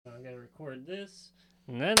record this,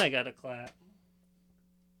 and then I gotta clap.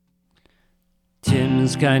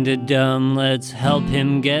 Tim's kinda dumb, let's help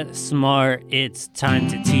him get smart. It's time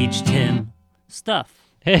to teach Tim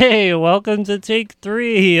stuff. Hey, welcome to take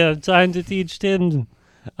 3 of Time to Teach Tim.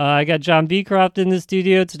 I got John Beecroft in the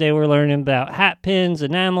studio. Today we're learning about hat pins,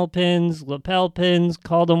 enamel pins, lapel pins,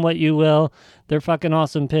 call them what you will. They're fucking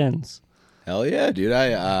awesome pins. Hell yeah, dude.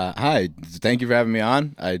 Hi. Thank you for having me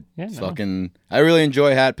on. I really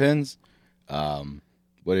enjoy hat pins.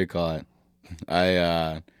 What do you call it?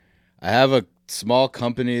 I have a small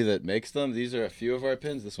company that makes them. These are a few of our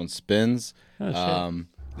pins. This one spins. Oh,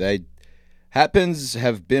 shit. Hat pins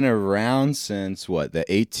have been around since what, the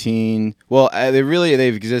 18. Well,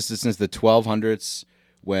 they've existed since the 1200s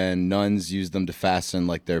when nuns used them to fasten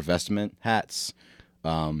like their vestment hats.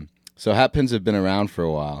 So hat pins have been around for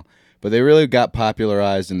a while. But they really got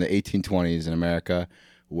popularized in the 1820s in America,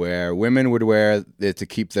 where women would wear it to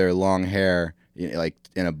keep their long hair, like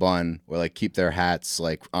in a bun, or like keep their hats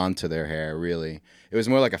like onto their hair. Really, it was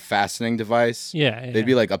more like a fastening device. Yeah. They'd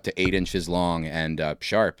be like up to 8 inches long and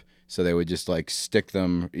sharp, so they would just like stick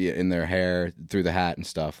them in their hair through the hat and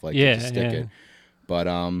stuff, like to stick it. But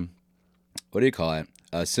what do you call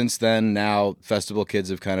it? Since then, now festival kids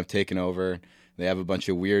have kind of taken over. They have a bunch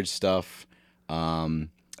of weird stuff.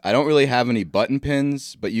 I don't really have any button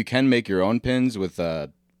pins, but you can make your own pins with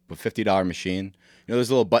a $50 machine. You know, there's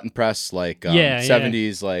a little button press like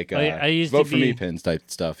 70s, like I used vote to for me pins type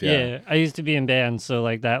stuff. Yeah, I used to be in bands, so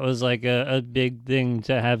like that was like a big thing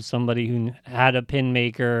to have somebody who had a pin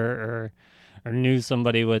maker or knew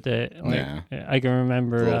somebody with it. Like, Yeah, I can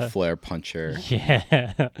remember a little flare puncher. Yeah,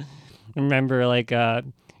 I remember like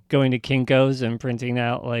going to Kinko's and printing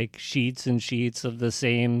out like sheets and sheets of the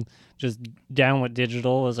same. Just Down with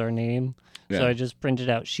Digital was our name. Yeah. So I just printed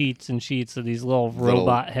out sheets and sheets of these little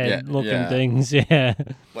robot head looking things. Yeah.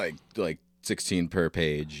 Like 16 per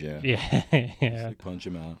page. Yeah. Yeah. Just like punch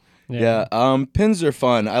them out. Yeah. Pins are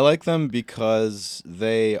fun. I like them because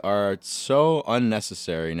they are so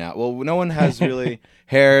unnecessary now. Well, no one has really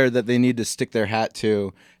hair that they need to stick their hat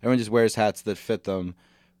to. Everyone just wears hats that fit them.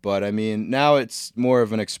 But I mean, now it's more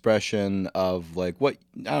of an expression of like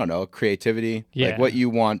creativity. Yeah. Like what you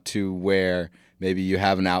want to wear. Maybe you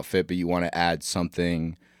have an outfit, but you want to add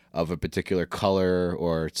something of a particular color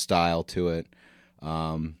or style to it.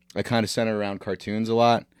 I kind of center around cartoons a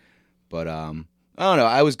lot, but I don't know.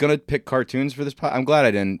 I was gonna pick cartoons for this. I'm glad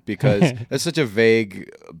I didn't, because that's such a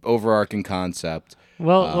vague, overarching concept.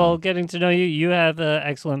 Well, getting to know you, you have an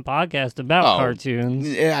excellent podcast about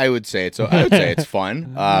cartoons. Yeah, I would say it's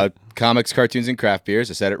fun. Comics, cartoons, and craft beers.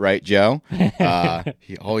 I said it right, Joe.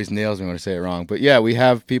 He always nails me when I say it wrong. But yeah, we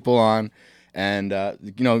have people on, and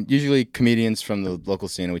usually comedians from the local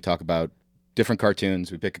scene, and we talk about different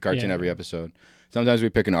cartoons. We pick a cartoon every episode. Sometimes we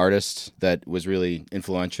pick an artist that was really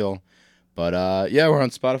influential. But we're on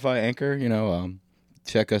Spotify, Anchor.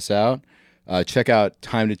 Check us out. Check out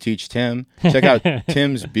Time to Teach Tim. Check out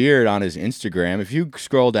Tim's beard on his Instagram. If you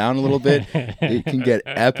scroll down a little bit, it can get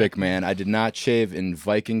epic, man. I did not shave in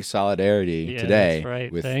Viking solidarity today. That's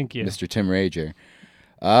right. With Thank you. Mr. Tim Rager.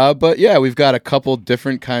 But yeah, we've got a couple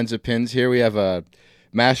different kinds of pins here. We have a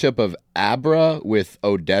mashup of Abra with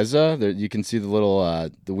Odessa. There, you can see the little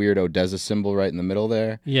the weird Odessa symbol right in the middle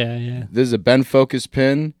there. Yeah. This is a Ben Focus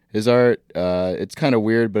pin. His art, it's kind of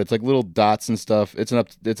weird, but it's like little dots and stuff. It's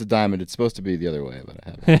a diamond. It's supposed to be the other way, but I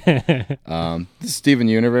have it. This is Steven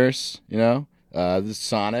Universe, This is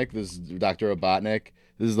Sonic. This is Dr. Robotnik.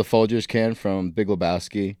 This is the Folgers can from Big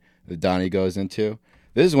Lebowski that Donnie goes into.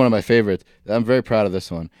 This is one of my favorites. I'm very proud of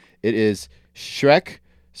this one. It is Shrek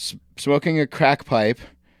smoking a crack pipe.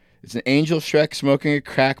 It's an angel Shrek smoking a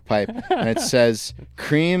crack pipe, and it says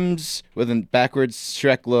Creams with a backwards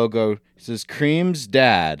Shrek logo. It says Creams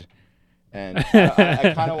Dad. And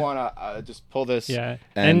I kind of want to just pull this. Yeah.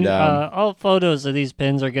 And all photos of these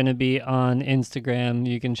pins are going to be on Instagram.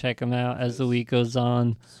 You can check them out as the week goes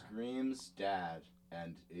on. Creams Dad.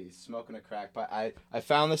 And he's smoking a crack pipe. I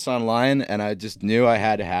found this online, and I just knew I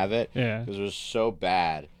had to have it. Yeah. Because it was so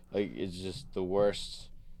bad. Like, it's just the worst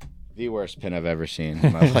pin I've ever seen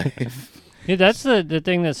in my life. Yeah, that's the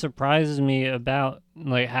thing that surprises me about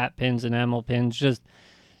like hat pins, enamel pins, just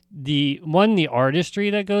the artistry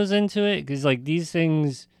that goes into it. Because like these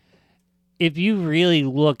things, if you really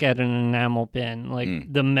look at an enamel pin,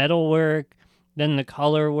 like the metal work, then the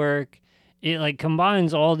color work, it like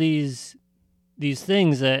combines all these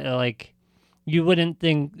things that like you wouldn't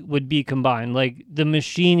think would be combined. Like the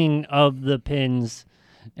machining of the pins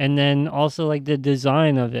and then also like the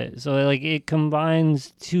design of it. So like it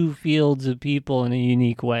combines two fields of people in a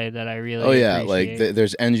unique way that I really Oh yeah, appreciate. like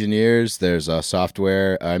there's engineers, there's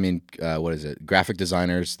software. I mean, what is it? Graphic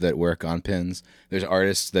designers that work on pins. There's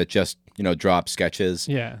artists that just drop sketches.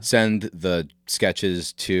 Yeah. Send the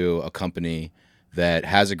sketches to a company that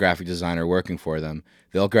has a graphic designer working for them.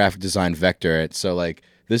 They'll graphic design vector it. So like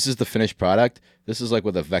this is the finished product. This is like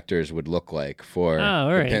what the vectors would look like for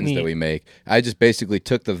the pins that we make. I just basically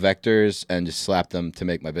took the vectors and just slapped them to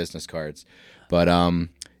make my business cards. But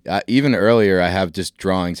even earlier, I have just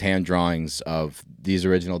hand drawings of these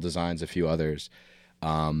original designs, a few others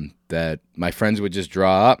that my friends would just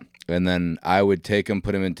draw up, and then I would take them,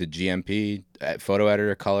 put them into GMP, photo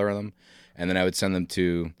editor, color them, and then I would send them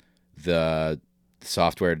to the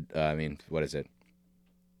software. What is it?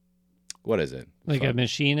 What is it? Like a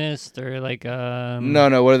machinist or like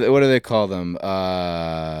No. What do they call them?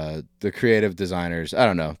 The creative designers. I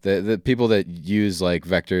don't know. The people that use like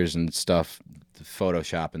vectors and stuff,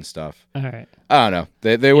 Photoshop and stuff. All right. I don't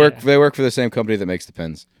know. They work for the same company that makes the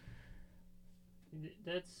pins.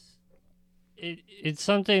 That's it. It's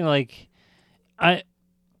something like I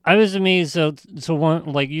was amazed. So one,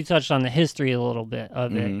 like you touched on the history a little bit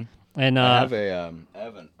of it, and I have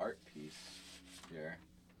an art piece here.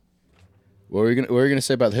 What were we gonna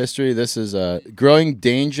say about the history? This is growing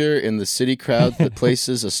danger in the city crowd that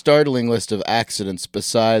places a startling list of accidents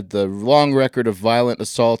beside the long record of violent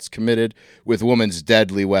assaults committed with woman's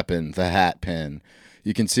deadly weapon, the hat pin.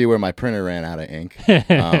 You can see where my printer ran out of ink.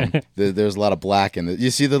 There's a lot of black in it. You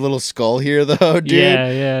see the little skull here, though, dude?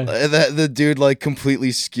 Yeah. The dude, like,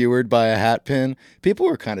 completely skewered by a hat pin. People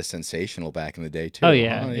were kind of sensational back in the day, too. Oh,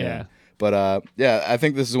 yeah. But, I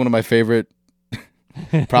think this is one of my favorite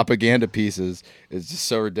propaganda pieces. It's just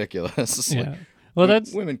so ridiculous. Yeah. Like, Well,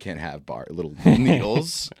 women can't have little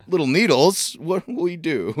needles. Little needles? What will we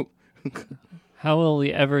do? How will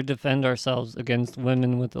we ever defend ourselves against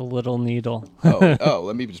women with a little needle?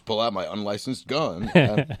 Let me just pull out my unlicensed gun.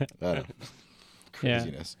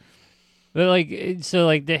 Craziness. But like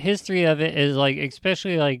the history of it is like,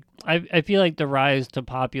 especially like I feel like the rise to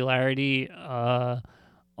popularity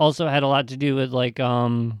also had a lot to do with like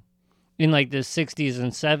in like the 60s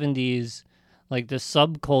and 70s, like the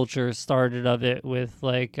subculture started of it with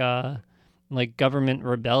like government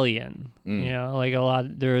rebellion.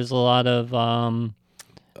 There was a lot of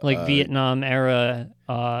Vietnam era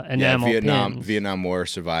enamel pins. Vietnam War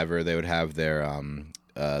survivor. They would have their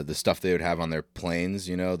the stuff they would have on their planes.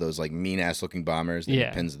 Those like mean ass looking bombers. They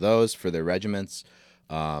had pins of those for their regiments.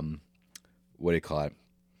 What do you call it?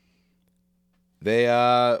 They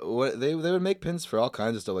would make pins for all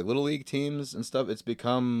kinds of stuff, like little league teams and stuff. It's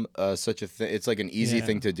become such a thing. It's like an easy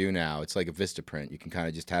thing to do now. It's like a Vistaprint. You can kind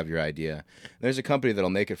of just have your idea. There's a company that'll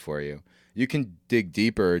make it for you. You can dig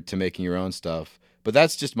deeper to making your own stuff, but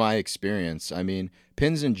that's just my experience. I mean,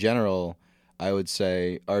 pins in general, I would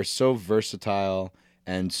say, are so versatile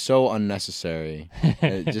and so unnecessary.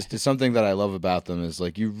 It's something that I love about them is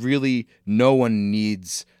like no one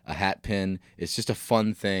needs a hat pin. It's just a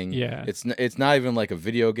fun thing. Yeah. It's not even like a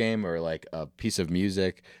video game or like a piece of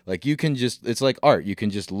music. Like it's like art. You can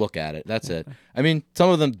just look at it. That's it. I mean, some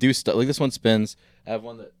of them do stuff. Like this one spins. I have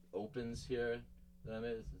one that opens here that I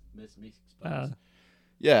made.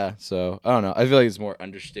 Yeah, so I don't know. I feel like it's more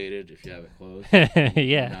understated if you have it closed.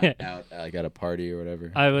 Yeah. Not out like at a party or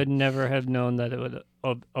whatever. I would never have known that it would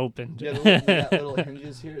open. Yeah, the little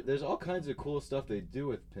hinges here. There's all kinds of cool stuff they do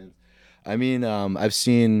with pins. I mean, I've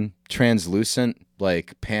seen translucent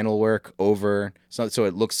like panel work over, so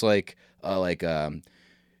it looks like Han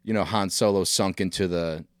Solo sunk into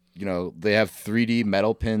the. They have 3D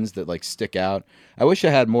metal pins that like stick out. I wish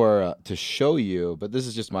I had more to show you, but this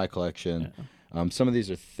is just my collection. Yeah. Some of these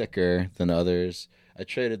are thicker than others. I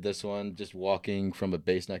traded this one just walking from a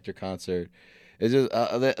Bass Nectar concert. It's just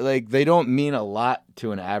they don't mean a lot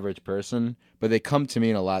to an average person, but they come to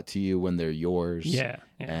mean a lot to you when they're yours. Yeah.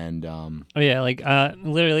 And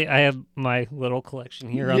literally, I have my little collection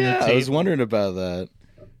here on the table. I was wondering about that.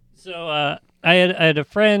 So I had a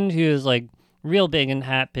friend who was like real big in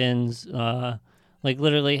hat pins. Like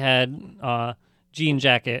literally had jean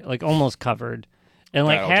jacket like almost covered, and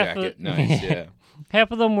like half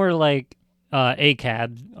of them were like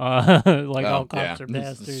ACAB, like all cops are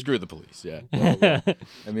bastards. Screw the police, yeah.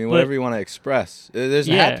 I mean, whatever you want to express. There's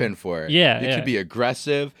a hat pin for it. Yeah, you can be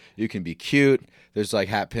aggressive. You can be cute. There's like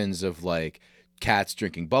hat pins of like cats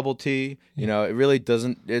drinking bubble tea. You know, it really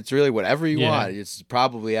doesn't. It's really whatever you Yeah. want. It's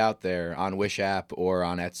probably out there on Wish app or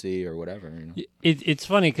on Etsy or whatever. You know? It's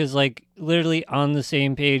funny because like literally on the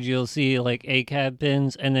same page you'll see like ACAB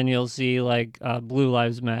pins and then you'll see like Blue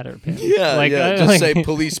Lives Matter pins. Yeah, like, yeah. I- Just like- say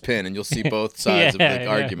police pin, and you'll see both sides Yeah, of the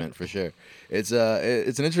yeah. argument for sure. It's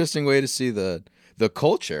an interesting way to see the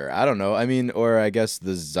culture. I don't know. I mean, or I guess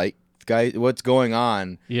the zeitgeist. What's going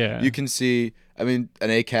on? Yeah. You can see. I mean, an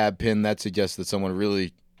ACAB pin that suggests that someone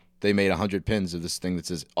really they made 100 pins of this thing that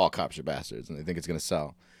says "all cops are bastards" and they think it's gonna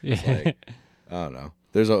sell. It's Yeah. like, I don't know.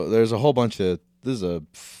 There's a whole bunch of. This is a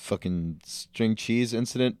fucking string cheese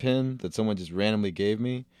incident pin that someone just randomly gave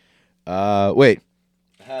me. Wait.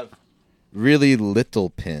 I have really little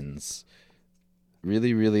pins.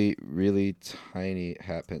 Really, really, really tiny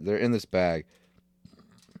hat pins. They're in this bag.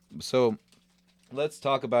 So, let's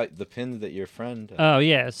talk about the pins that your friend. Oh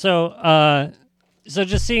yeah. So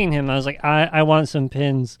just seeing him, I was like, I want some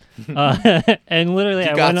pins, and literally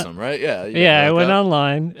you I got went. some, right? Yeah. you Yeah, got I went that?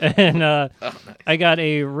 online and Oh, nice. I got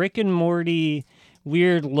a Rick and Morty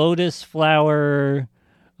weird lotus flower,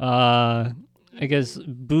 I guess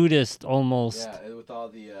Buddhist almost. Yeah, with all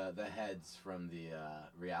the heads from the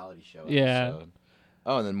reality show. Yeah. Episode.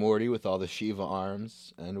 Oh, and then Morty with all the Shiva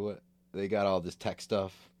arms and what they got all this tech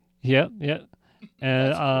stuff. Yep. And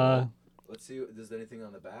That's cool. Let's see. There's anything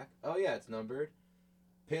on the back? Oh yeah, it's numbered.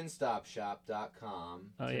 Pinstopshop.com.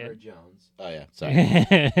 Oh, yeah. Pinner Jones. Oh yeah, sorry.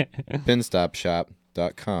 yeah.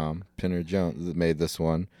 Pinstopshop.com. Pinner Jones made this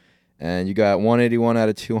one, and you got 181 out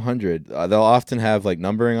of 200. They'll often have like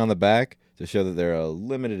numbering on the back to show that they're a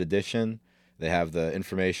limited edition. They have the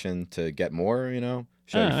information to get more. You know,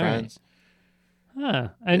 show Oh, your all friends. Huh.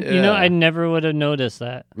 And you know, Yeah. I never would have noticed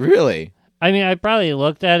that. Really? I mean, I probably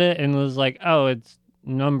looked at it and was like, oh, it's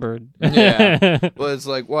numbered. Yeah. Well, it's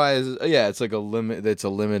like why is yeah? It's like a limit. It's a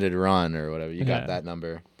limited run or whatever. You got Yeah. that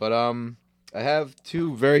number, but I have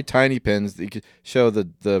two very tiny pins that you could show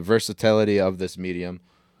the versatility of this medium.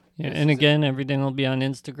 Yeah, This and is again, everything will be on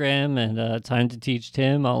Instagram and Time to Teach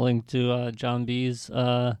Tim. I'll link to John B's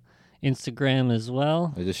Instagram as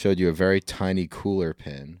well. I just showed you a very tiny cooler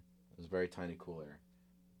pin. It was a very tiny cooler.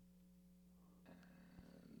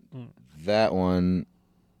 Mm. That one,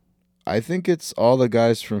 I think it's all the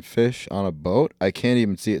guys from Fish on a boat. I can't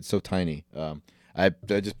even see it, it's so tiny. I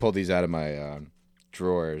just pulled these out of my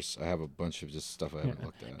drawers. I have a bunch of just stuff I haven't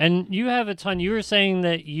looked at. And you have a ton. You were saying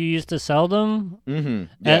that you used to sell them. Mm-hmm.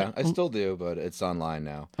 Yeah, I still do, but it's online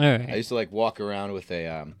now. All I right. used to like walk around with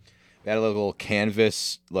a we had a little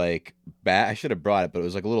canvas like bag. I should have brought it, but it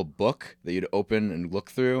was like a little book that you'd open and look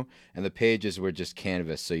through, and the pages were just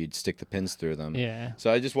canvas, so you'd stick the pins through them. Yeah.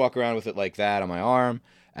 So I just walk around with it like that on my arm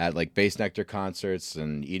at like Bass Nectar concerts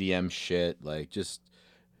and EDM shit. Like just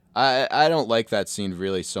I don't like that scene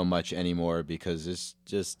really so much anymore because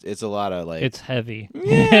it's a lot of like It's heavy.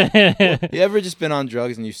 yeah. You ever just been on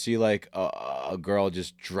drugs and you see like a girl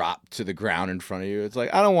just drop to the ground in front of you? It's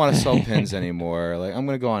like I don't want to sell pins anymore. Like I'm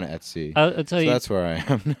gonna go on Etsy. I'll tell So you, that's where I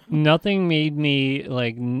am. nothing made me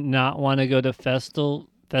like not want to go to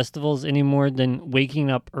festivals anymore than waking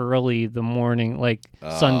up early the morning, like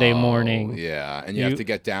Sunday Oh, morning. Yeah, and you have to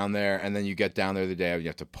get down there, and then you get down there the day of, you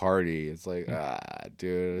have to party. It's like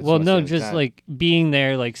dude. It's Well, so no, much just time. like being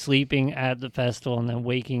there, like sleeping at the festival and then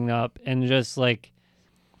waking up and just like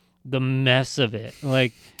the mess of it.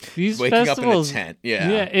 Like these waking festivals, up in a tent. Yeah,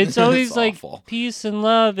 yeah, it's always like awful. peace and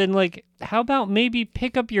love and like, how about maybe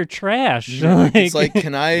pick up your trash? It's like,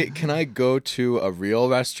 can I go to a real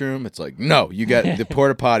restroom? It's like, no, you get the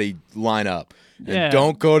porta potty line up, and Yeah.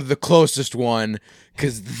 don't go to the closest one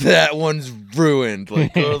because that one's ruined.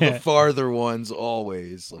 Like, go to the farther ones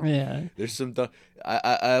always. Like, yeah, there's some.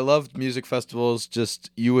 I love music festivals.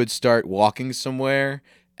 Just you would start walking somewhere.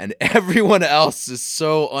 And everyone else is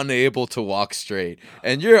so unable to walk straight,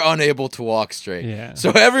 and you're unable to walk straight. Yeah. So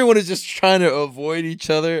everyone is just trying to avoid each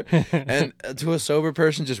other. And to a sober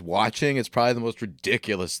person, just watching, it's probably the most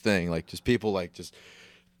ridiculous thing. Like just people like just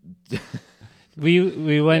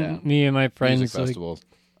we went, Yeah. me and my friends, music like, festivals.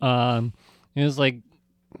 it was like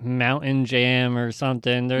Mountain Jam or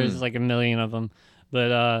something. There's Hmm. like a million of them,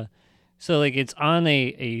 but so like it's on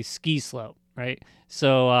a ski slope, right?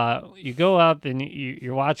 So you go up and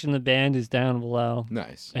you're watching the band is down below,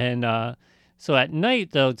 Nice. and so at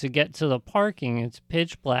night though, to get to the parking, it's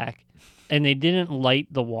pitch black, and they didn't light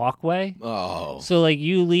the walkway. Oh, So like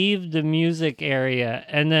you leave the music area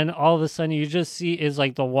and then all of a sudden you just see is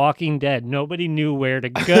like The Walking Dead. Nobody knew where to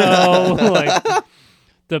go. Like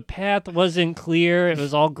the path wasn't clear. It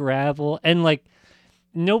was all gravel and like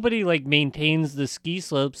nobody like maintains the ski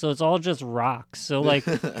slope, so it's all just rocks. So like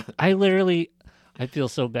I I feel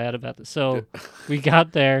so bad about this. So we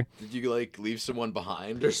got there. Did you like leave someone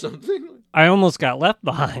behind or something? I almost got left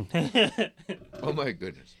behind. Oh my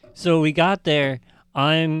goodness. So we got there.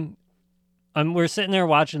 We're sitting there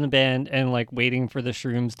watching the band and like waiting for the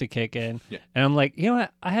shrooms to kick in. Yeah. And I'm like, you know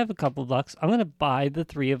what? I have a couple bucks. I'm gonna buy the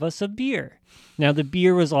three of us a beer. Now the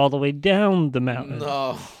beer was all the way down the mountain.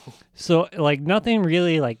 No. So like nothing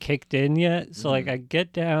really like kicked in yet. So like I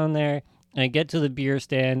get down there and I get to the beer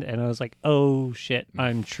stand and I was like, oh shit,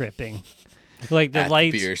 I'm tripping. Like the At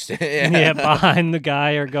lights, the beer stand. yeah, behind the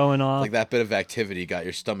guy are going off. Like that bit of activity got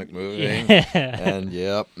your stomach moving. Yeah. And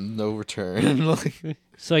yep, no return. Like,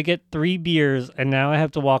 So I get 3 beers, and now I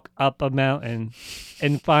have to walk up a mountain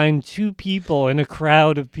and find 2 people in a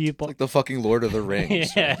crowd of people. like the fucking Lord of the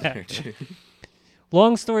Rings. Yeah.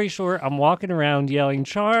 Long story short, I'm walking around yelling,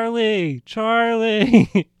 Charlie,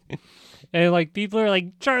 Charlie. And like people are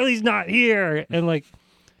like, Charlie's not here. And like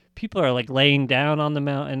people are like laying down on the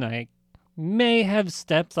mountain. I may have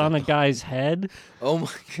stepped on a guy's head. Oh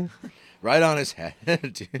my god. Right on his head,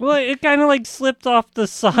 dude. Well, it kind of like slipped off the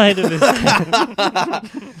side of his head.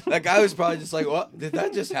 That guy was probably just like, what? Did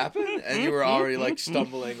that just happen? And you were already like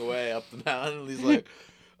stumbling away up the mountain. And he's like,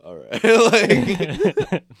 all right.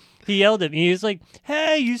 Like, He yelled at me. He was like,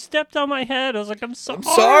 hey, you stepped on my head. I was like, I'm sorry. I'm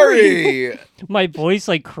sorry. My voice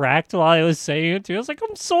like cracked while I was saying it too. I was like,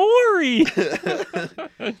 I'm sorry.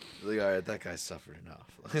 Like, all right, that guy suffered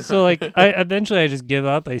enough. So like I eventually just give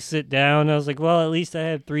up. I sit down. I was like, well, at least I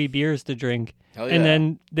had 3 beers to drink. Hell yeah. And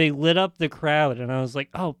then they lit up the crowd and I was like,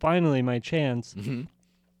 oh, finally my chance. Mhm.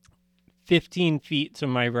 15 feet to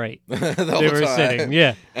my right. The They whole were time. sitting.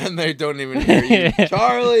 Yeah. And they don't even hear you.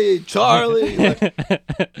 Charlie, Charlie. Like,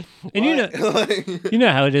 And you know what? Like, you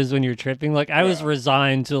know how it is when you're tripping. Like I was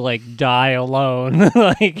resigned to like die alone.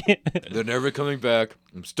 Like they're never coming back.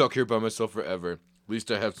 I'm stuck here by myself forever. At least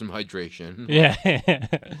I have some hydration. yeah.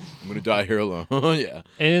 I'm gonna die here alone. Yeah.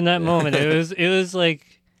 And in that moment, it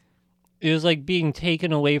was like being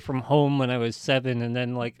taken away from home when I was 7, and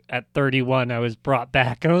then like at 31, I was brought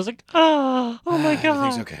back, and I was like, oh my god,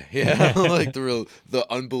 Everything's okay. Yeah. Like the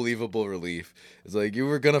unbelievable relief. It's like you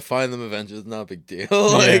were gonna find them eventually. It's not a big deal.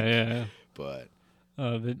 Like, yeah. but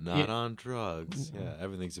But, not on drugs. Yeah,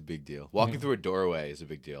 everything's a big deal. Walking through a doorway is a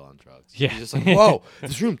big deal on drugs. Yeah. You're just like, whoa,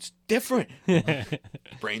 this room's different.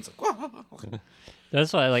 Brain's like, whoa.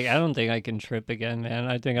 That's why, like, I don't think I can trip again, man.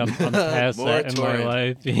 I think I'm past that in my Moratorium.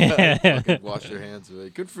 life. Fucking Yeah. wash your hands with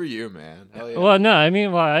it. Good for you, man. Hell yeah. Well, no, I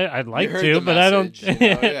mean, well, I'd like heard to, the but I don't. message,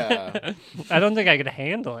 you know, yeah. I don't think I could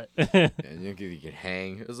handle it. And you can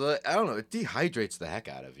hang. It was like, I don't know. It dehydrates the heck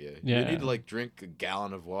out of you. Yeah. You need to like drink a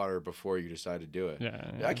gallon of water before you decide to do it. Yeah.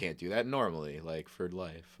 I can't do that normally, like for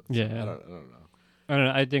life. Yeah. I don't know. I don't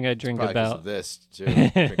know. I think I drink Probably 'cause about. of this too.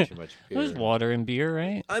 Drink too much beer. There's water in beer,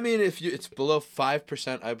 right? I mean, if it's below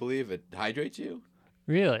 5%, I believe it hydrates you.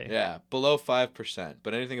 Really? Yeah, below 5%,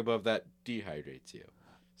 but anything above that dehydrates you.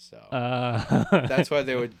 So that's why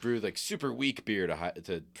they would brew like super weak beer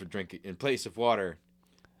to drink in place of water.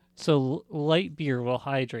 So light beer will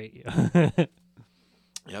hydrate you.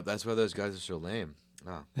 Yep, that's why those guys are so lame.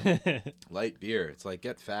 Oh. Light beer. It's like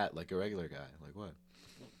get fat like a regular guy. Like what?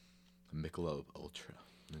 A Michelob Ultra.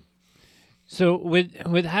 So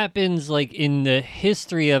what happens like in the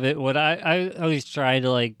history of it? What I always try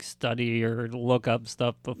to like study or look up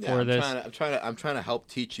stuff before I'm this. I'm trying to help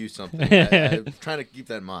teach you something. I'm trying to keep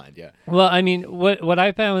that in mind. Yeah. Well, I mean, what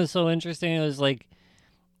I found was so interesting was like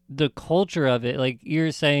the culture of it. Like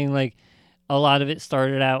you're saying, like a lot of it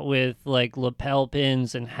started out with like lapel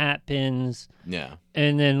pins and hat pins. Yeah.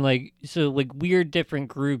 And then like like weird different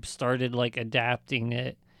groups started like adapting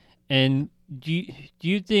it. And do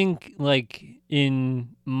you think like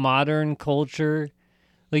in modern culture,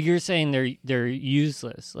 like you're saying they're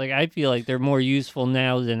useless? Like I feel like they're more useful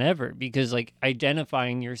now than ever because like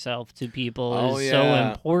identifying yourself to people is so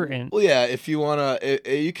important. Well, yeah. If you wanna,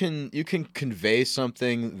 you can convey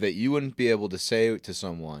something that you wouldn't be able to say to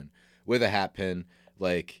someone with a hat pin.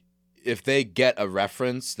 Like if they get a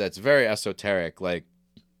reference that's very esoteric, like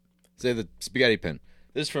say the spaghetti pin.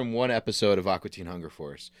 This is from one episode of Aqua Teen Hunger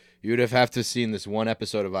Force. You would have to seen this one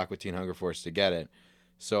episode of Aqua Teen Hunger Force to get it.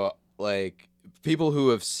 So, like, people who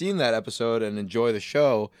have seen that episode and enjoy the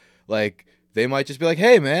show, like, they might just be like,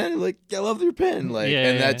 hey, man, like, I love your pin. Like,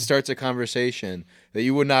 that starts a conversation that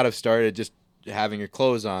you would not have started just having your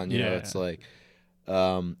clothes on. You know, it's like,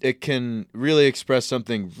 it can really express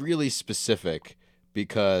something really specific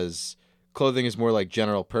because clothing is more like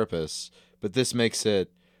general purpose. But this makes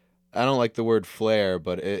it, I don't like the word flair,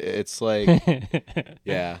 but it's like,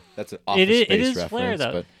 yeah, that's an Office Space it is reference. flair,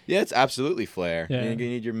 though. But yeah, it's absolutely flair. Yeah. You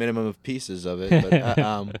need your minimum of pieces of it.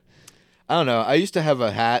 But I don't know. I used to have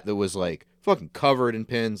a hat that was like fucking covered in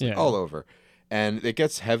pins like, Yeah. all over, and it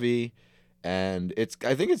gets heavy, and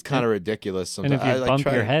I think it's kind of ridiculous And sometimes. if you I, like, bump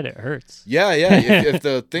try your to- head, it hurts. Yeah, yeah. If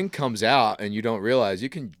the thing comes out and you don't realize, you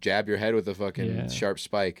can jab your head with a fucking Yeah. sharp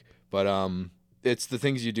spike. But it's the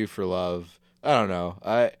things you do for love. I don't know.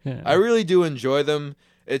 I Yeah. really do enjoy them.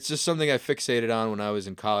 It's just something I fixated on when I was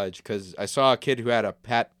in college because I saw a kid who had a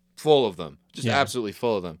hat full of them, just Yeah. absolutely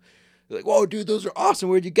full of them. They're like, whoa, dude, those are awesome.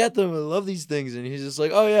 Where'd you get them? I love these things. And he's just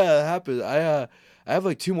like, oh yeah, it happened. I have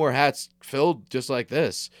like 2 more hats filled just like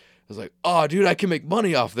this. I was like, oh, dude, I can make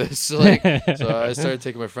money off this. So I started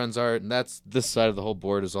taking my friend's art, and that's this side of the whole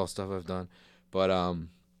board is all stuff I've done. But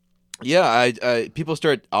yeah, I people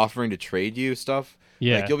start offering to trade you stuff.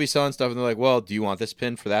 Yeah. Like you'll be selling stuff, and they're like, well, do you want this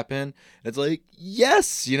pin for that pin? And it's like,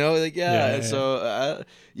 yes, like yeah. Yeah, And yeah. so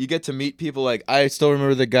you get to meet people. Like I still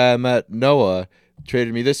remember the guy I met, Noah,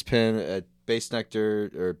 traded me this pin at Base Nectar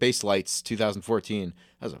or Base Lights 2014.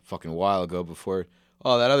 That was a fucking while ago before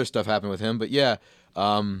all that other stuff happened with him. But yeah,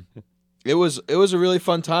 it was a really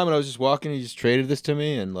fun time, and I was just walking, and he just traded this to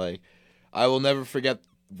me, and like I will never forget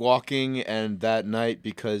walking and that night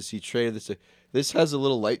because he traded this. This has a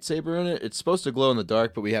little lightsaber in it. It's supposed to glow in the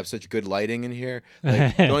dark, but we have such good lighting in here.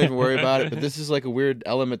 Like, don't even worry about it. But this is like a weird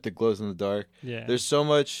element that glows in the dark. Yeah. There's so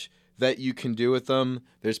much that you can do with them.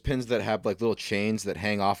 There's pins that have like little chains that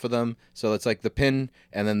hang off of them. So it's like the pin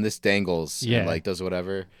and then this dangles Yeah. and like does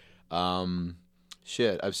whatever.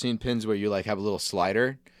 Shit, I've seen pins where you like have a little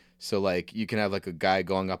slider. So like you can have like a guy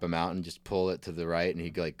going up a mountain, just pull it to the right and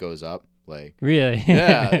he like goes up. Like Really?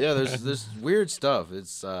 yeah. There's weird stuff.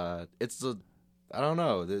 It's I don't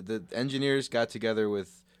know. The engineers got together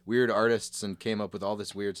with weird artists and came up with all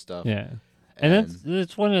this weird stuff. Yeah. And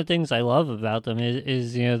that's one of the things I love about them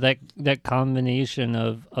is that combination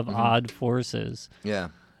of odd forces. Yeah,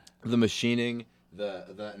 the machining,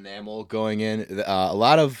 the enamel going in. A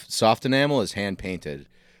lot of soft enamel is hand painted,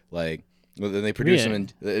 like they produce them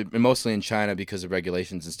mostly in China because of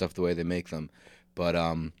regulations and stuff the way they make them. But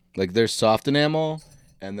like there's soft enamel,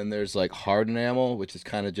 and then there's like hard enamel, which is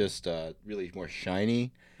kind of just really more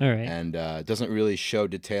shiny. All right. And doesn't really show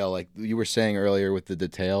detail like you were saying earlier with the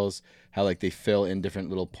details, how like they fill in different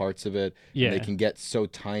little parts of it. Yeah. And they can get so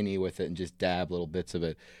tiny with it and just dab little bits of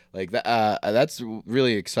it. Like that. That's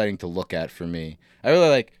really exciting to look at for me. I really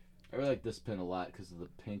like this pin a lot because of the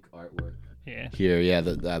pink artwork. Yeah. Here, yeah,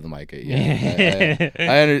 the mic. Yeah.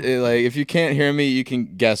 Like if you can't hear me, you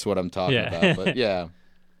can guess what I'm talking about. But yeah,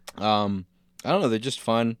 I don't know. They're just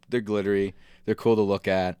fun. They're glittery. They're cool to look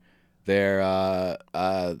at. They're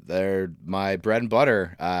my bread and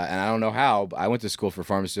butter, and I don't know how. But I went to school for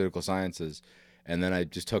pharmaceutical sciences, and then I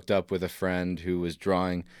just hooked up with a friend who was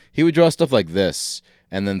drawing. He would draw stuff like this,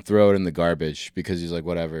 and then throw it in the garbage because he's like,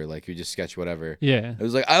 whatever. Like you just sketch whatever. Yeah. I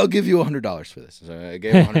was like, I'll give you $100 for this. So I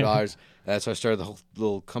gave him $100. That's how I started the whole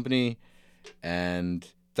little company, and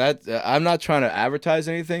that I'm not trying to advertise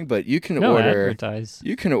anything, but you can advertise.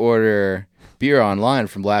 You can order beer online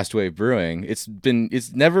from Last Wave Brewing. It's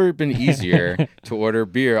never been easier to order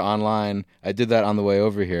beer online. I did that on the way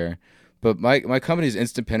over here. But my company's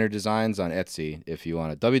Instant Pinner Designs on Etsy if you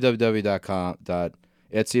want it.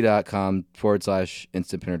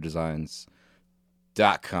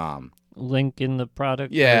 www.etsy.com/instantpinnerdesigns.com. Link in the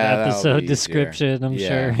product that'll episode be description, I'm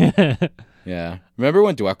Yeah. sure. Yeah. Remember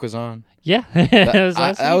when Dweck was on? Yeah.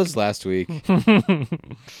 That was last week.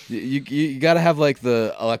 You got to have like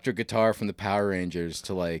the electric guitar from the Power Rangers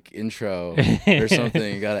to like intro or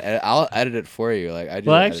something. You got to edit. I'll edit it for you. Like I do.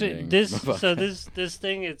 Well, actually, editing. this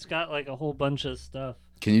thing, it's got like a whole bunch of stuff.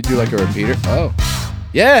 Can you do like a repeater? Oh,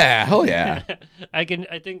 yeah, hell yeah, I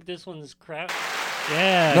think this one's crap.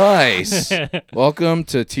 Yeah. nice. Welcome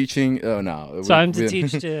to teaching. Oh no, Time to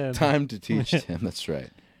teach Tim. Time to teach Tim. That's right.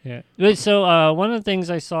 Yeah. But so one of the things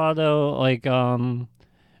I saw though, like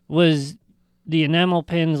was the enamel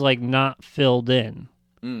pins like not filled in.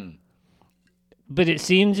 Mm. But it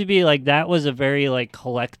seemed to be like that was a very like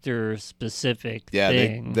collector specific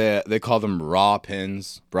thing. They call them raw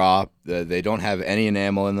pins. Raw. They don't have any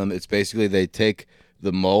enamel in them. It's basically they take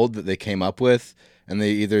the mold that they came up with and they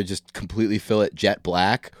either just completely fill it jet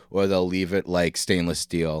black or they'll leave it like stainless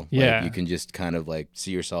steel. Yeah. Like, you can just kind of like see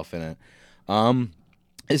yourself in it.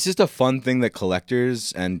 It's just a fun thing that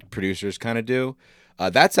collectors and producers kind of do.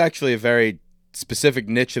 That's actually a very specific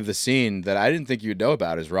niche of the scene that I didn't think you'd know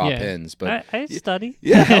about is raw pins. But I study.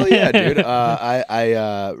 Yeah, hell yeah, dude.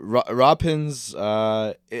 Raw pins.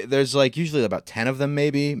 There's like usually about 10 of them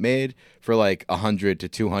maybe made for like 100 to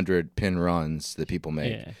 200 pin runs that people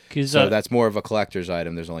make. Yeah, 'cause, so that's more of a collector's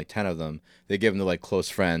item. There's only 10 of them. They give them to like close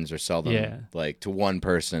friends or sell them like to one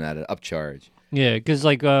person at an upcharge. Yeah, because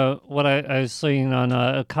like what I was seeing on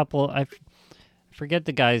a couple, forget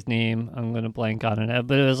the guy's name. I'm gonna blank on it,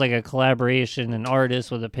 but it was like a collaboration, an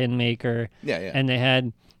artist with a pin maker. Yeah, yeah. And they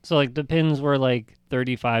had like the pins were like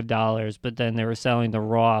 $35, but then they were selling the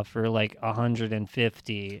raw for like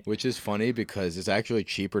 150. Which is funny because it's actually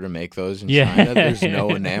cheaper to make those in Yeah. China. There's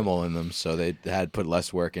no enamel in them, so they had put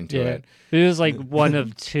less work into it. It was like one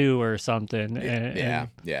of two or something. Yeah.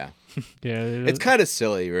 Yeah. It's kind of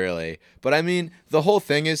silly, really. But I mean, the whole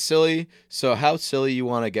thing is silly. So how silly you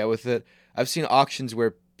want to get with it? I've seen auctions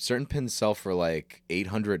where certain pins sell for like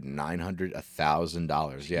 $800, $900,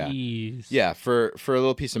 $1,000. Yeah, Jeez. yeah, for a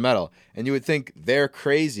little piece of metal, and you would think they're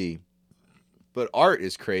crazy, but art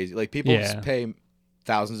is crazy. Like people pay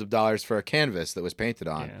thousands of dollars for a canvas that was painted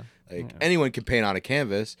on. Yeah. Like anyone can paint on a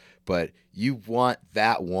canvas, but you want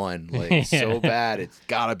that one like so bad. It's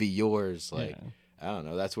gotta be yours. Like. I don't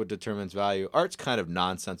know. That's what determines value. Art's kind of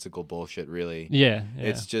nonsensical bullshit, really. Yeah.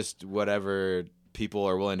 It's just whatever people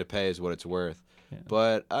are willing to pay is what it's worth. Yeah.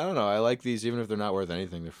 But I don't know. I like these, even if they're not worth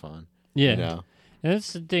anything. They're fun. Yeah. You know? And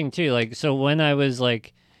that's the thing too. Like, so when I was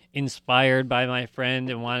like inspired by my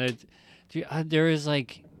friend and wanted, there was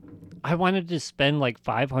like, I wanted to spend like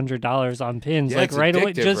 $500 on pins, like right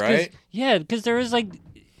away, just right? Because there was like.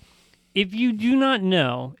 If you do not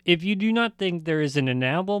think there is an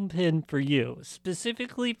enamel pin for you,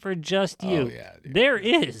 specifically for just you, there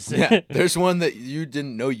is. Yeah, there's one that you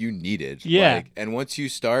didn't know you needed. Yeah. Like, and once you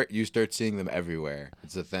start seeing them everywhere.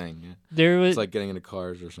 It's a thing. It's like getting into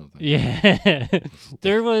cars or something. Yeah.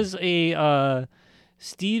 There was a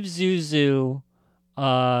Steve Zuzu,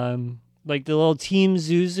 like the little Team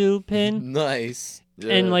Zuzu pin. Nice.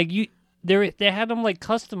 Yeah. And like they had them like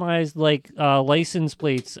customized like license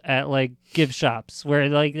plates at like gift shops where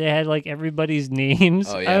like they had like everybody's names.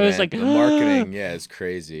 Oh yeah, I was like, the marketing, it's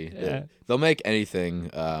crazy. Yeah. They'll make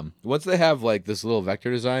anything. Once they have like this little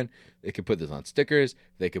vector design, they could put this on stickers.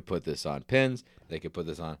 They could put this on pins. They could put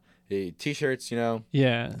this on T-shirts. You know.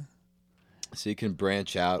 Yeah. So you can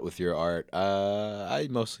branch out with your art. I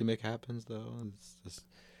mostly make hat pins though. It's just,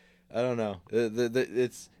 I don't know.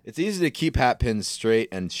 It's easy to keep hat pins straight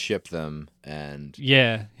and ship them, and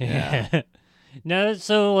yeah. Now,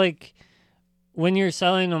 so like when you're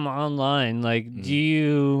selling them online, like do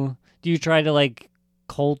you try to like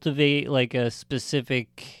cultivate like a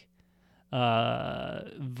specific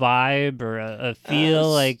vibe or a feel,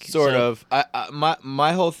 like sort of?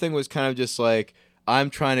 My whole thing was kind of just like I'm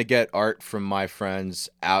trying to get art from my friends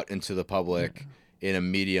out into the public. In a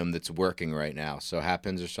medium that's working right now. So hat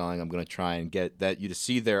pins are selling. I'm going to try and get you to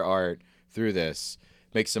see their art through this,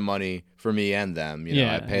 make some money for me and them. You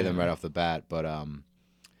know, I pay them right off the bat. But I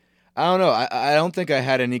don't know. I don't think I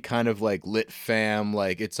had any kind of like lit fam,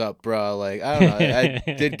 like it's up, bro. Like I don't know.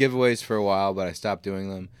 I did giveaways for a while, but I stopped doing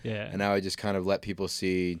them. Yeah. And now I just kind of let people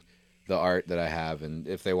see the art that I have, and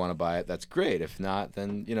if they want to buy it, that's great. If not,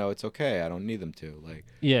 then you know it's okay. I don't need them to. Like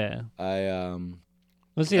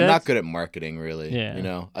Well, see, I'm not good at marketing, really. Yeah. You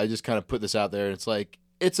know, I just kind of put this out there, and it's like,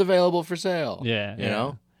 it's available for sale. Yeah. You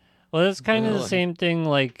know? Well, that's kind of the same thing,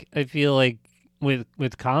 like, I feel like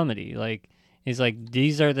with comedy. Like, it's like,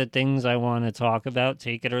 these are the things I want to talk about,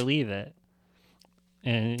 take it or leave it.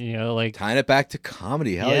 And, you know, like... Tying it back to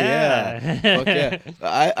comedy, hell yeah. Fuck yeah.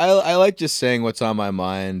 I like just saying what's on my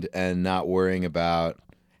mind and not worrying about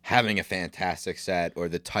having a fantastic set or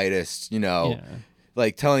the tightest, you know... Yeah.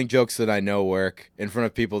 Like telling jokes that I know work in front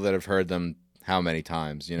of people that have heard them how many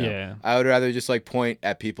times, you know? Yeah. I would rather just like point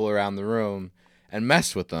at people around the room and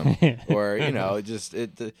mess with them. Or, you know, just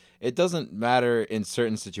it doesn't matter in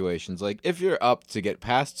certain situations. Like if you're up to get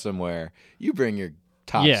past somewhere, you bring your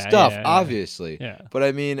top stuff, obviously. Yeah. But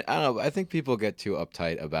I mean, I don't know, I think people get too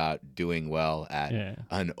uptight about doing well at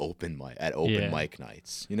an open mic mic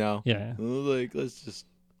nights, you know? Yeah. Like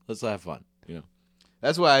let's have fun, you know?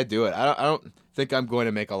 That's why I do it. I don't think I'm going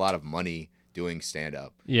to make a lot of money doing stand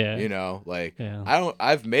up. Yeah. You know, like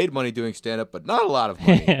I've made money doing stand up, but not a lot of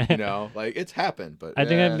money, you know? Like it's happened, but I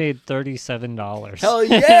think I made $37. Hell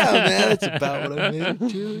yeah, man. That's about what I made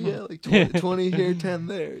too. Yeah, like 20 here, 10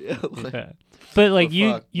 there. Yeah. Like, But like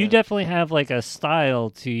you definitely have like a style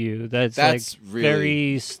to you that's like really...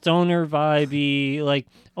 very stoner vibey, like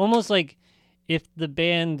almost like if the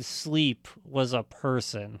band Sleep was a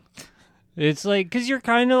person. It's like, because you're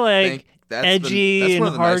kind of like edgy and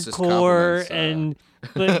hardcore, and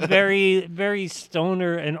but very, very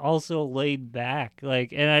stoner and also laid back.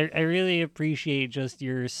 Like, and I really appreciate just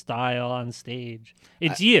your style on stage.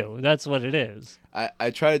 It's you. That's what it is.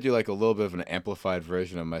 I try to do like a little bit of an amplified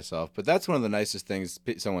version of myself, but that's one of the nicest things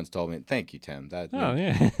someone's told me. Thank you, Tim. Oh,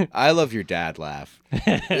 yeah. I love your dad laugh.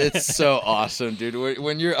 It's so awesome, dude.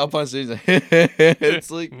 When you're up on stage,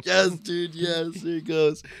 it's like, yes, dude, yes, here he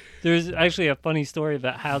goes. There's actually a funny story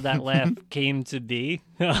about how that laugh came to be.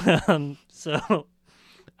 So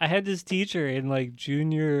I had this teacher in like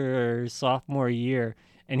junior or sophomore year,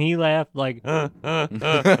 and he laughed like,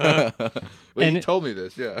 Well, and you told me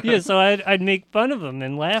this, yeah. yeah, so I'd make fun of him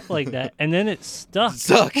and laugh like that, and then it stuck.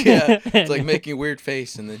 Suck, yeah. It's like making a weird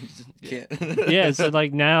face, and then you just can't. Yeah, so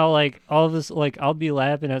like now, like all of this, like I'll be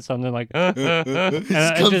laughing at something like, and It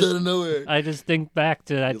just comes out of nowhere. I just think back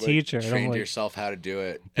to that You, teacher. And I'm trained like, yourself how to do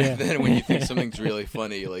it, Yeah. and then when you think something's really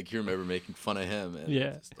funny, you remember making fun of him. And Yeah.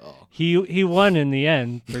 it's just, oh. he won in the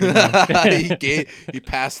end. Pretty much. he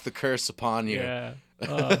passed the curse upon you.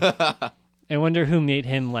 Yeah. I wonder who made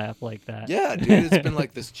him laugh like that. Yeah, dude, it's been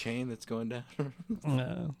like this chain that's going down.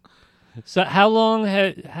 No. So how long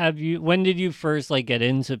have you? When did you first like get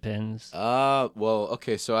into pins? Well,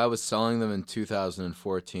 okay, so I was selling them in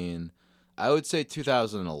 2014. I would say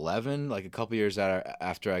 2011, like a couple years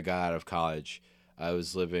after I got out of college. I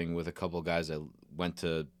was living with a couple guys I went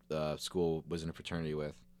to school, was in a fraternity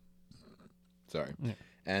with. Sorry. Yeah.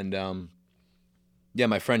 And yeah,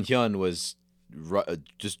 my friend Hyun was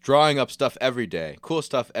just drawing up stuff every day, cool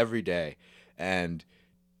stuff every day, and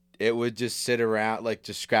it would just sit around, like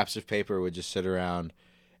just scraps of paper would just sit around,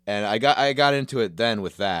 and I got into it then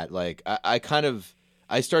with that. Like I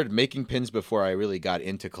started making pins before I really got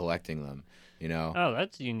into collecting them, you know. Oh,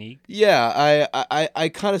 that's unique. Yeah, I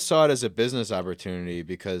kind of saw it as a business opportunity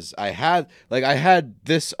because I had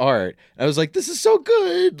this art. And I was like, this is so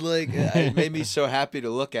good. Like it made me so happy to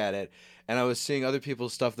look at it. And I was seeing other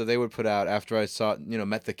people's stuff that they would put out after I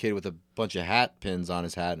met the kid with a bunch of hat pins on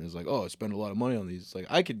his hat, and it was like, oh, I spent a lot of money on these. It's like,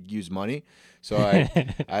 I could use money. So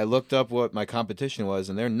I looked up what my competition was,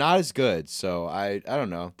 and they're not as good. So I don't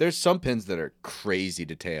know. There's some pins that are crazy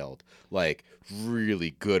detailed, like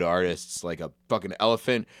really good artists, like a fucking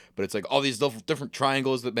elephant, but it's like all these little different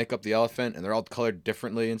triangles that make up the elephant, and they're all colored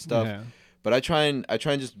differently and stuff. Yeah. But I try and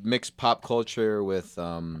just mix pop culture with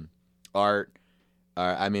art.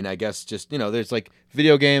 I mean, I guess just, there's like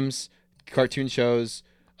video games, cartoon shows.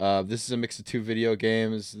 This is a mix of two video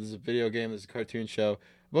games. This is a video game. This is a cartoon show.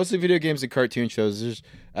 Mostly video games and cartoon shows. There's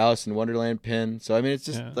Alice in Wonderland pin. So, I mean, it's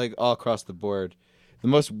just like all across the board. The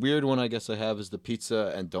most weird one I guess I have is the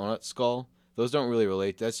pizza and donut skull. Those don't really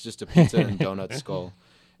relate. That's just a pizza and donut skull.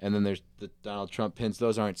 And then there's the Donald Trump pins.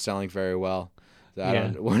 Those aren't selling very well. So I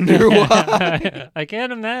don't wonder why. I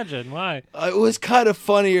can't imagine why. It was kind of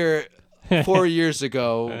funnier 4 years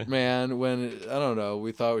ago, man, when, I don't know,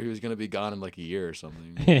 we thought he was going to be gone in like a year or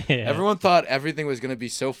something. Yeah. Everyone thought everything was going to be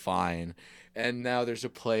so fine, and now there's a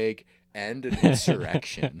plague and an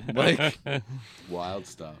insurrection. Like, wild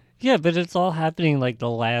stuff. Yeah, but it's all happening like the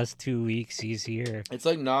last 2 weeks he's here. It's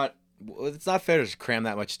like it's not fair to just cram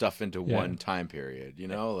that much stuff into one time period, you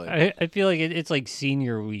know? Like, I feel like it's like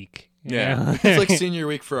senior week. Yeah, it's like senior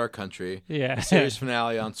week for our country. Yeah. The series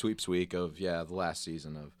finale on Sweeps Week of, the last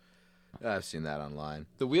season of. I've seen that online.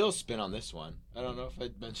 The wheels spin on this one. I don't know if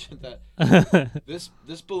I mentioned that.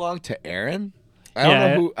 This belonged to Aaron. I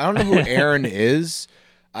don't know who Aaron is.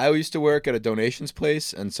 I used to work at a donations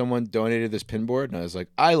place, and someone donated this pin board, and I was like,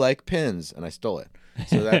 I like pins, and I stole it.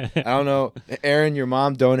 So that I don't know, Aaron, your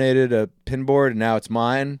mom donated a pin board, and now it's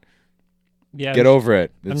mine. Yeah, Get over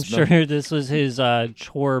it. I'm sure this was his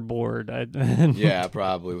chore board. Yeah,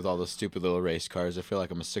 probably, with all those stupid little race cars. I feel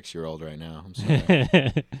like I'm a 6-year-old right now. I'm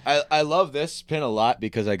sorry. I love this pin a lot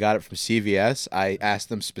because I got it from CVS. I asked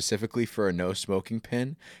them specifically for a no smoking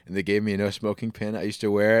pin, and they gave me a no smoking pin. I used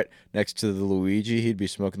to wear it next to the Luigi. He'd be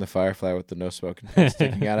smoking the Firefly with the no smoking pin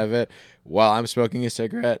sticking out of it while I'm smoking a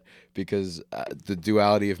cigarette because the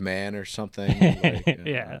duality of man or something. Like,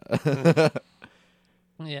 yeah.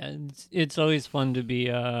 Yeah, it's always fun to be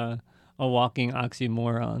a walking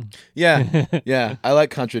oxymoron. Yeah. I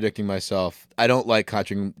like contradicting myself. I don't like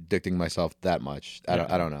contradicting myself that much. I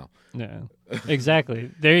don't know. No,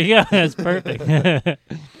 exactly. There you go. That's perfect.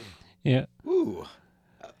 Yeah. Ooh.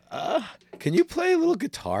 Can you play a little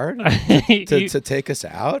guitar to take us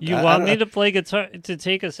out? You want me to play guitar to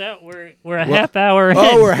take us out? We're a half hour in.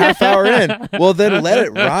 Oh, we're a half hour in. Well, then let it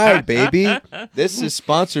ride, baby. This is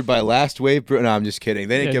sponsored by Last Wave Brew. No, I'm just kidding.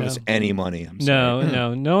 They didn't give us any money. I'm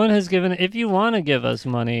sorry. No one has given. If you want to give us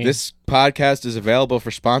money, this podcast is available for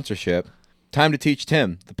sponsorship. Time to Teach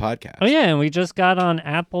Tim, the podcast. Oh, yeah, and we just got on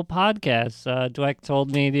Apple Podcasts. Dweck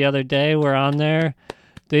told me the other day we're on there.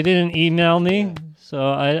 They didn't email me, so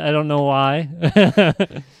I don't know why.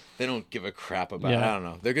 They don't give a crap about it. Yeah. I don't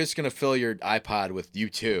know. They're just going to fill your iPod with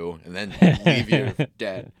U2 and then leave you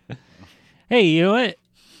dead. Hey, you know what?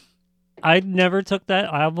 I never took that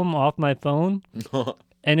album off my phone,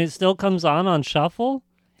 and it still comes on shuffle.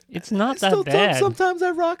 It's not that bad. Sometimes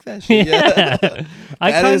I rock that shit. Yeah.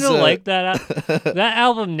 I That kind is of a- like that. That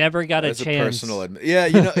album never got a That's chance. a personal yeah,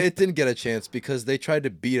 you know, it didn't get a chance because they tried to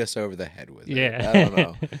beat us over the head with it. Yeah. I don't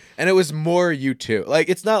know. And it was more U2. Like,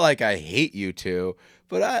 it's not like I hate U2,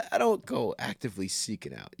 but I don't go actively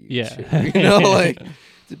seeking out U2. Yeah. You know, like,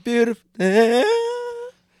 it's a beautiful...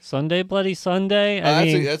 Sunday Bloody Sunday. I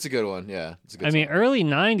mean, that's a good one. Yeah, it's a good I mean, song. early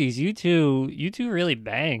 '90s, U2 really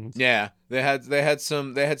banged. Yeah, they had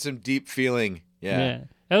some deep feeling. Yeah.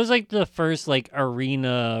 That was like the first like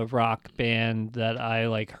arena rock band that I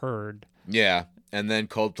like heard. Yeah. And then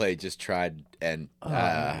Coldplay just tried and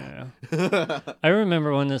Yeah. I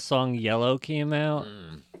remember when the song Yellow came out.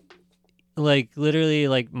 Like literally,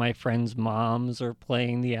 like my friends' moms are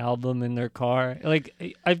playing the album in their car. Like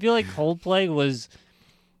I feel like Coldplay was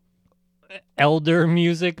elder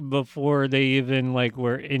music before they even like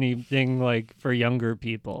were anything like for younger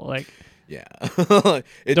people. Like yeah.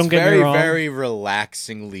 It's Don't get me very, wrong. very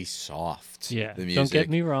relaxingly soft. yeah, The music. don't get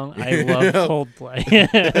me wrong, I love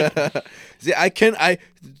Coldplay. See, I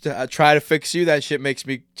try to fix you. That shit makes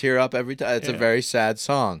me tear up every time. It's a Yeah. very sad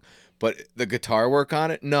song, but the guitar work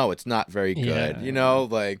on it, no, it's not very good. Yeah. You know,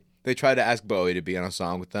 like they tried to ask Bowie to be on a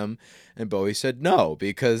song with them, and Bowie said no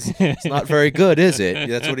because it's not very good, is it?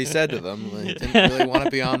 That's what he said to them. Like, he didn't really want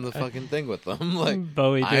to be on the fucking thing with them. Like,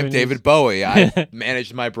 Bowie I'm doing David his- Bowie. I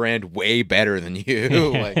managed my brand way better than you.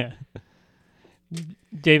 Like,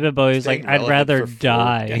 David Bowie's like, staying I'd relevant rather for 4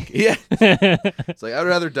 die. decades. Yeah. It's like, I'd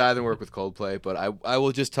rather die than work with Coldplay, but I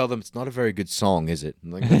will just tell them it's not a very good song, is it?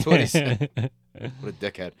 And like, that's what he said. What a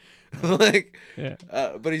dickhead. Like, Yeah.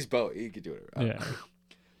 but he's Bowie. He could do it. Yeah.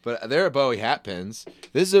 But there are Bowie hat pins.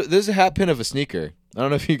 This is a hat pin of a sneaker. I don't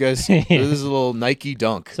know if you guys. This is a little Nike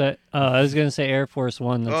Dunk. So I was gonna say Air Force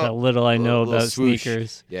One. That's Oh, how little I know little about swoosh.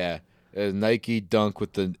 sneakers. Yeah, a Nike Dunk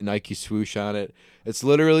with the Nike swoosh on it. It's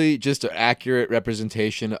literally just an accurate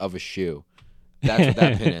representation of a shoe. That's what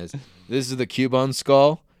that pin is. This is the Cubone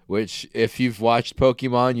skull, which if you've watched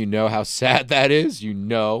Pokemon, you know how sad that is. You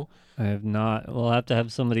know. I have not. We'll have to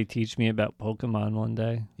have somebody teach me about Pokemon one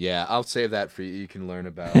day. Yeah, I'll save that for you. You can learn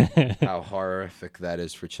about how horrific that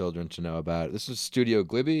is for children to know about. This is Studio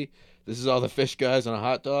Glibby. This is all the fish guys on a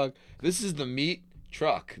hot dog. This is the meat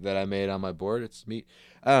truck that I made on my board. It's meat.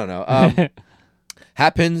 I don't know.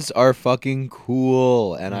 Hat pins are fucking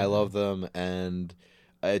cool, and I love them. And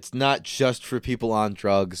it's not just for people on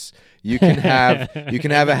drugs. You can have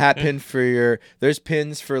a hat pin for your. There's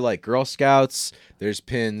pins for like Girl Scouts. There's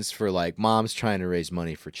pins for like moms trying to raise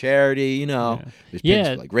money for charity. You know, there's pins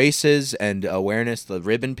Yeah. for like races and awareness. The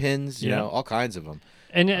ribbon pins. You Yeah. know, all kinds of them.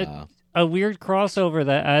 And a weird crossover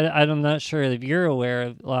that I'm not sure if you're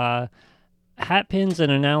aware of. Hat pins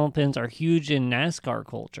and enamel pins are huge in NASCAR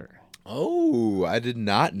culture. Oh, I did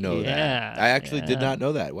not know Yeah, that. I actually did yeah. not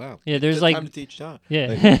know that. Wow. Yeah, there's Good like time to teach John.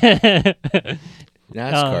 yeah,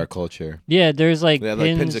 NASCAR culture. yeah. There's like They have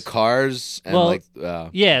pins. like pins of cars and Well, like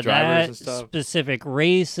yeah, drivers that and stuff. specific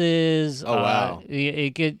races. Oh, wow.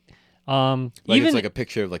 It could Like even it's like a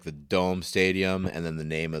picture of like the Dome Stadium and then the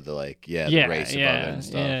name of the the Yeah, race yeah, above it and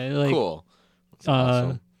stuff. yeah, like, cool. That's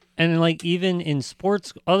awesome. and like even in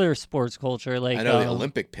other sports culture, like I know the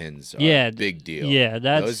Olympic pins are yeah, a big deal. yeah,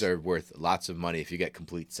 that's- those are worth lots of money if you get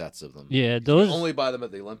complete sets of them. yeah, You those only buy them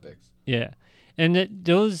at the Olympics. yeah, and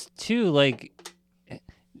those two like.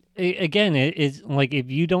 Again, it's like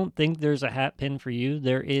if you don't think there's a hat pin for you,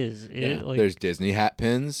 there is. There's Disney hat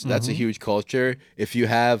pins. That's a Mhm. huge culture. If you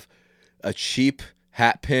have a cheap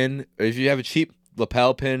hat pin, or if you have a cheap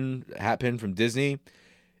lapel pin, hat pin from Disney,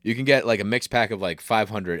 you can get like a mix pack of like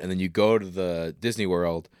 500, and then you go to the Disney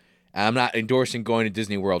World. And I'm not endorsing going to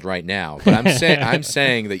Disney World right now, but I'm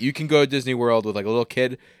saying that you can go to Disney World with like a little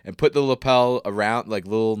kid and put the lapel around like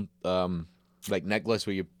little like necklace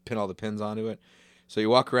where you pin all the pins onto it. So you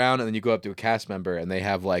walk around and then you go up to a cast member and they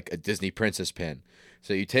have like a Disney princess pin.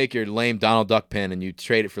 So you take your lame Donald Duck pin and you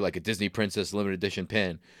trade it for like a Disney princess limited edition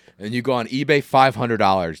pin. And you go on eBay,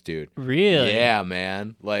 $500, dude. really. Yeah,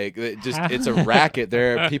 man. Like it's a racket.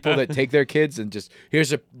 There are people that take their kids and just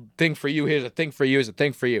here's a thing for you, here's a thing for you, here's a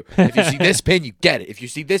thing for you. If you see this pin, you get it. If you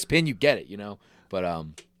see this pin, you get it, you know. But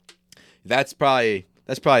that's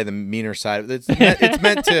That's probably the meaner side of it.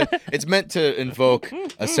 It's meant to invoke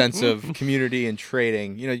a sense of community and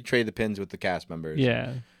trading. You trade the pins with the cast members.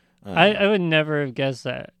 Yeah. I would never have guessed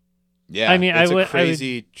that. Yeah. I mean, it's I would a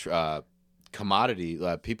crazy commodity.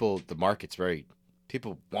 The market's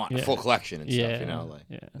people want a full collection and stuff.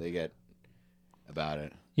 They get about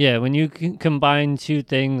it. Yeah, when you combine two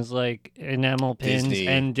things like enamel pins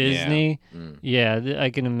and Disney, I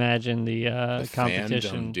can imagine the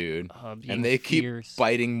competition, fandom, dude. Being and they fierce. Keep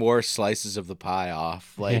biting more slices of the pie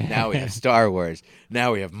off. Like now we have Star Wars,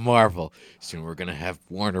 now we have Marvel. Soon we're gonna have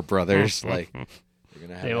Warner Brothers. Like we're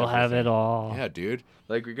gonna have. They will have it all. Yeah, dude.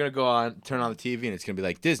 Like we're gonna turn on the TV, and it's gonna be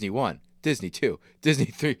like Disney 1, Disney 2, Disney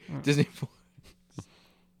 3, Disney 4.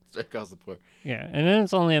 Across the board. Yeah, and then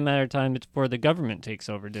it's only a matter of time before the government takes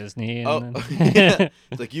over Disney. And yeah.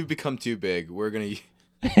 It's like you've become too big. We're gonna.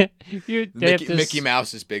 Mickey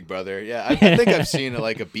Mouse is Big Brother. Yeah, I think I've seen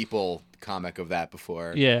like a Beeple comic of that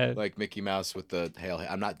before. Yeah, like Mickey Mouse with the hail.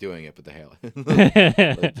 I'm not doing it, but the hail.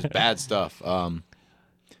 Like, just bad stuff. I'm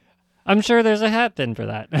sure there's a hat pin for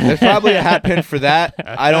that. There's probably a hat pin for that.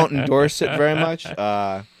 I don't endorse it very much.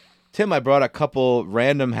 Tim, I brought a couple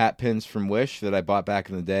random hat pins from Wish that I bought back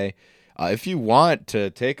in the day. If you want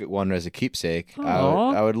to take one as a keepsake,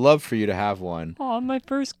 I would love for you to have one. Oh, my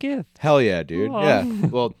first gift. Hell yeah, dude. Aww. Yeah.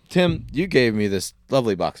 Well, Tim, you gave me this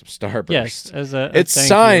lovely box of Starburst. Yes, it's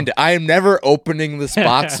signed. I am never opening this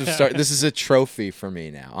box of Star. This is a trophy for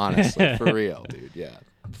me now, honestly, for real, dude. Yeah.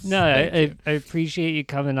 No, I appreciate you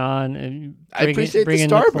coming on and the bringing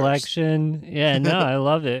the collection. Yeah, no, I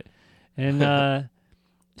love it. And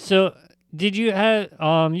so. Did you have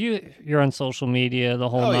you're on social media, the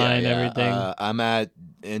whole nine, everything? I'm at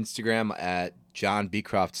Instagram at John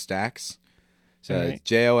Beecroft Snacks. So right.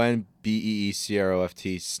 JONBEECROFT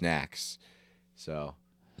Snacks. So.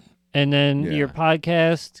 And then your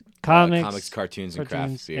podcast, comics, cartoons, and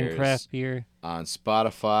craft beers. And craft beer. On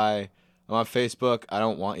Spotify. I'm on Facebook. I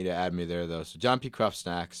don't want you to add me there though. So John Beecroft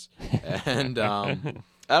Snacks. And I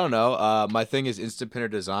don't know. My thing is Instant Pinner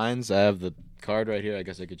Designs. I have the card right here. I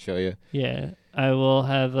guess I could show you. Yeah, I will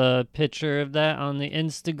have a picture of that on the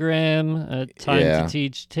Instagram. Time to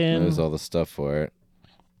Teach Tim. There's all the stuff for it.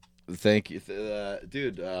 Thank you,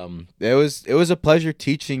 dude. It was a pleasure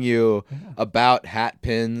teaching you about hat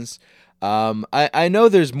pins. I know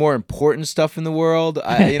there's more important stuff in the world.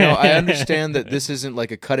 I understand that this isn't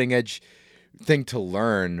like a cutting edge thing to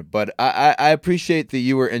learn, but I appreciate that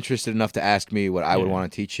you were interested enough to ask me what I would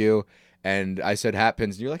want to teach you. And I said hat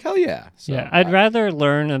pins, and you're like, hell yeah. So, yeah, I'd rather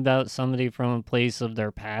learn about somebody from a place of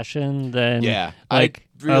their passion than like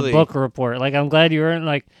a book report. Like, I'm glad you weren't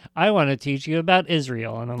like, I want to teach you about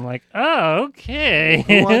Israel. And I'm like, oh, okay.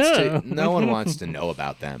 No one wants to know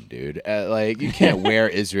about them, dude. Like, you can't wear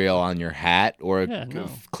Israel on your hat or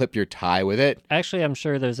clip your tie with it. Actually, I'm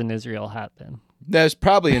sure there's an Israel hat pin. There's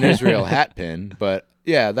probably an Israel hat pin, but...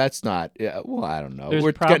 yeah, that's not. Yeah, well, I don't know.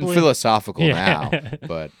 We're getting philosophical now,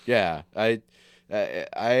 but yeah, I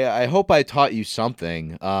hope I taught you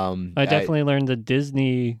something. I definitely learned the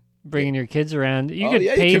Disney bringing your kids around. You could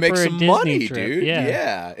pay you can make for some a Disney money, trip. dude.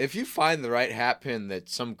 Yeah, if you find the right hat pin that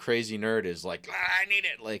some crazy nerd is like, I need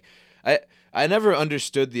it. Like, I never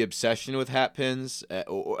understood the obsession with hat pins.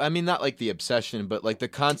 I mean, not like the obsession, but like the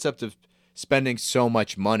concept of spending so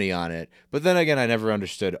much money on it. But then again, I never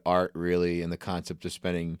understood art really and the concept of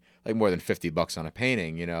spending like more than $50 on a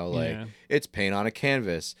painting, like it's paint on a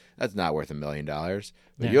canvas. That's not worth $1 million.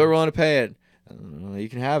 But you're willing to pay it, you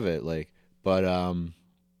can have it. But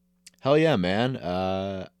hell yeah, man.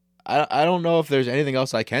 I don't know if there's anything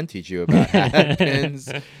else I can teach you about hat pins.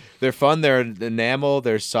 They're fun. They're enamel.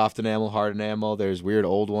 There's soft enamel, hard enamel. There's weird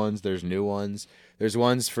old ones. There's new ones. There's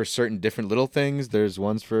ones for certain different little things. There's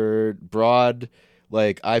ones for broad,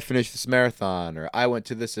 like I finished this marathon or I went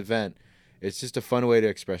to this event. It's just a fun way to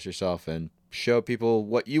express yourself and show people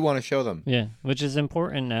what you want to show them. Yeah, which is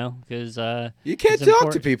important now because you can't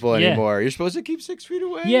talk to people anymore. You're supposed to keep 6 feet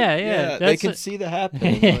away. Yeah. They can see the hat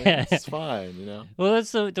pin. It's fine, Well,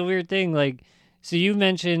 that's the weird thing. Like, so you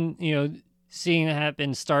mentioned, seeing it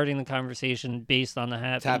happen, starting the conversation based on the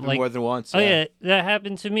hat. It's happened more than once. Oh yeah, that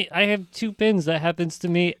happened to me. I have 2 pins. That happens to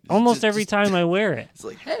me almost every time I wear it. It's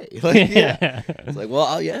like, hey, It's like,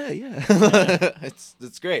 well, yeah.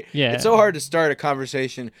 It's great. Yeah, it's so hard to start a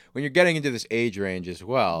conversation when you're getting into this age range as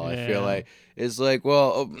well. I feel like it's like,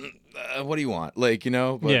 well, what do you want? But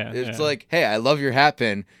it's like, hey, I love your hat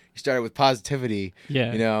pin. You started with positivity.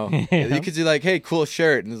 Yeah. You could say like, hey, cool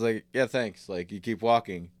shirt. And it's like, yeah, thanks. Like you keep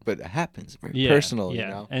walking. But it happens. Very personal,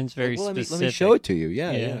 And it's very specific. Let me show it to you.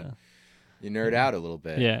 Yeah. You nerd out a little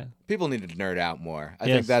bit. Yeah. People need to nerd out more. I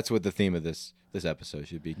think that's what the theme of this this episode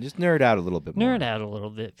should be. Just nerd out a little bit more. Nerd out a little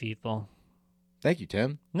bit, people. Thank you,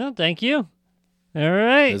 Tim. No, thank you. All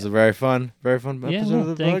right. This is a very fun episode Yeah, of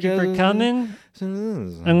the thank you for podcast. coming.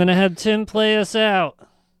 I'm going to have Tim play us out.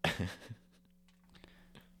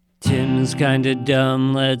 Tim's kinda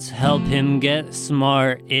dumb. Let's help him get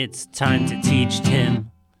smart. It's time to teach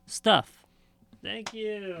Tim stuff. Thank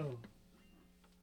you.